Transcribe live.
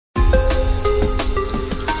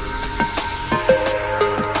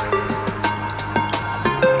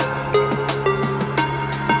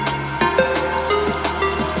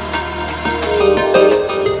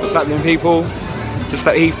happening, people? Just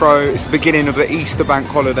at Heathrow, it's the beginning of the Easter bank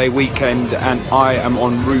holiday weekend, and I am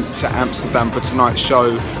en route to Amsterdam for tonight's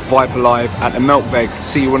show, Viper Live at the Melkweg.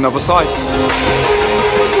 See you on the other side.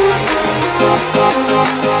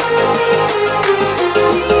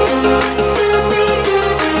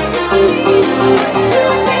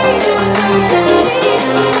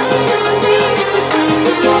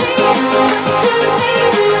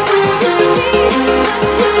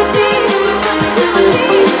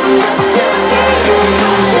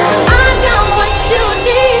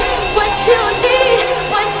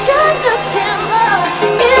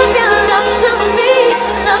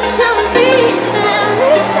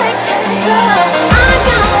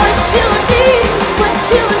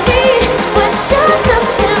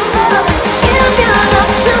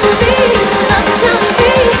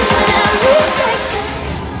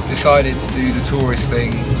 Decided to do the tourist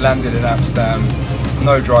thing, landed in Amsterdam,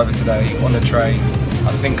 no driver today, on the train.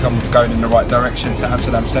 I think I'm going in the right direction to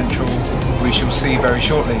Amsterdam Central. We shall see very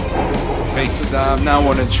shortly. Peace. I'm now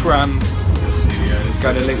on a tram,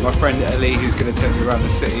 going to link my friend Ellie, who's going to take me around the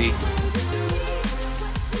city.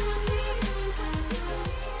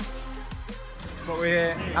 But we're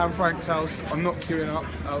here at Frank's house. I'm not queuing up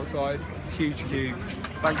outside, huge queue.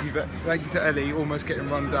 Thank you to Ellie, almost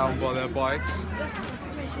getting run down by their bikes.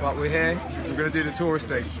 But we're here, we're going to do the tourist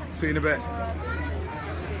thing. See you in a bit.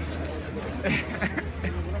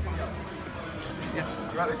 Yeah,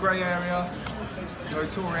 we're at the grey area. No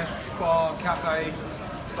tourist, bar, cafe,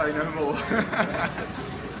 say no more.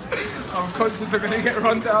 I'm conscious I'm going to get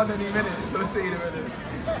run down any minute, so I'll see you in a minute.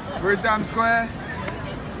 We're in Dam Square.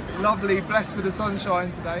 Lovely, blessed with the sunshine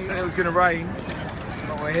today. Said it was going to rain,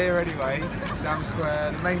 but we're here anyway. Dam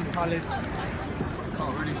Square, the main palace.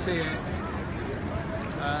 Can't really see it.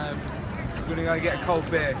 We're going to go get a cold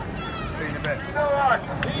beer. See you in a bit.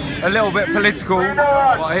 A little bit political,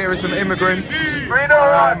 but here are some immigrants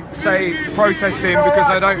protesting because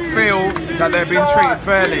they don't feel that they're being treated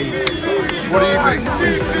fairly. What do you think?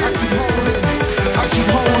 I keep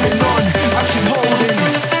holding on, I keep holding.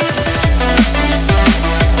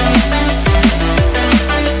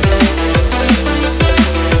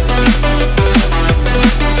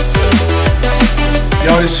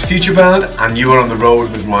 Yo, this is Futurebound, and you are on the road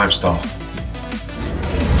with Rhymestar.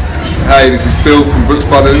 Hey, this is Phil from Brookes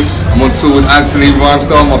Brothers. I'm on tour with Anthony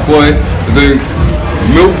Rhymestar, my boy. We're doing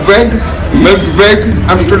Melkweg,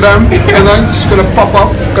 Amsterdam tonight. It's gonna pop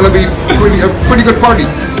off. Gonna be a pretty good party.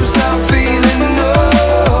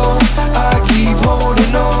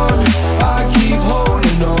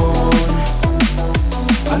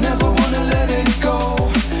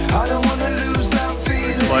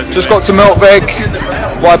 Just got to Melkweg,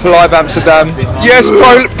 Viper Live Amsterdam. Yes,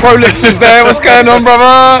 Prolix is there. What's going on,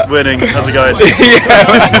 brother? Winning. How's it going?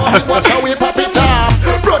 Watch how we pop it off.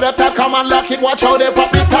 Brother taps come and lock it. Watch how they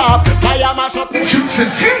pop it off. Fire mash up. Shoots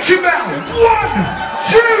and Futurebound. 1,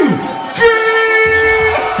 2, 3.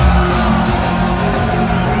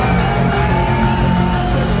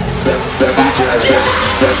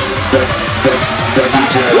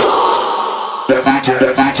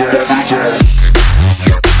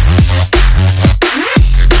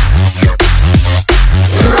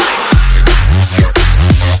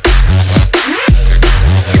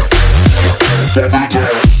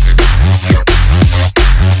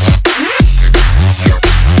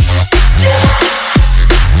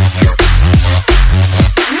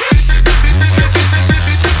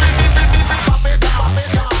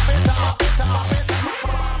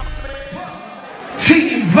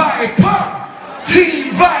 Team Viper!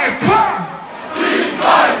 Team Viper! Team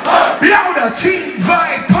Viper! Louder! Team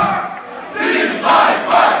Viper! Team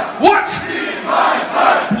Viper! What? Team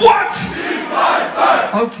Viper! What? Team Viper!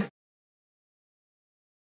 Okay.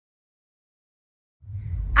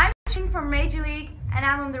 I'm watching from Major League and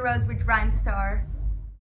I'm on the road with Rhymestar.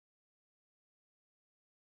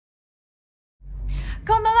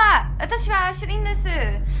 こんばんは、私はシュリンです。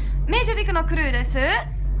メジャーリーグのクルーです。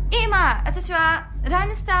今、私はライ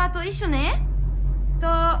ムスターと一緒ね。と、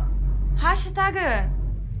ハッシュタグ、テ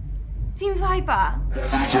ィームファイパ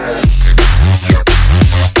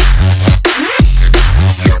ー。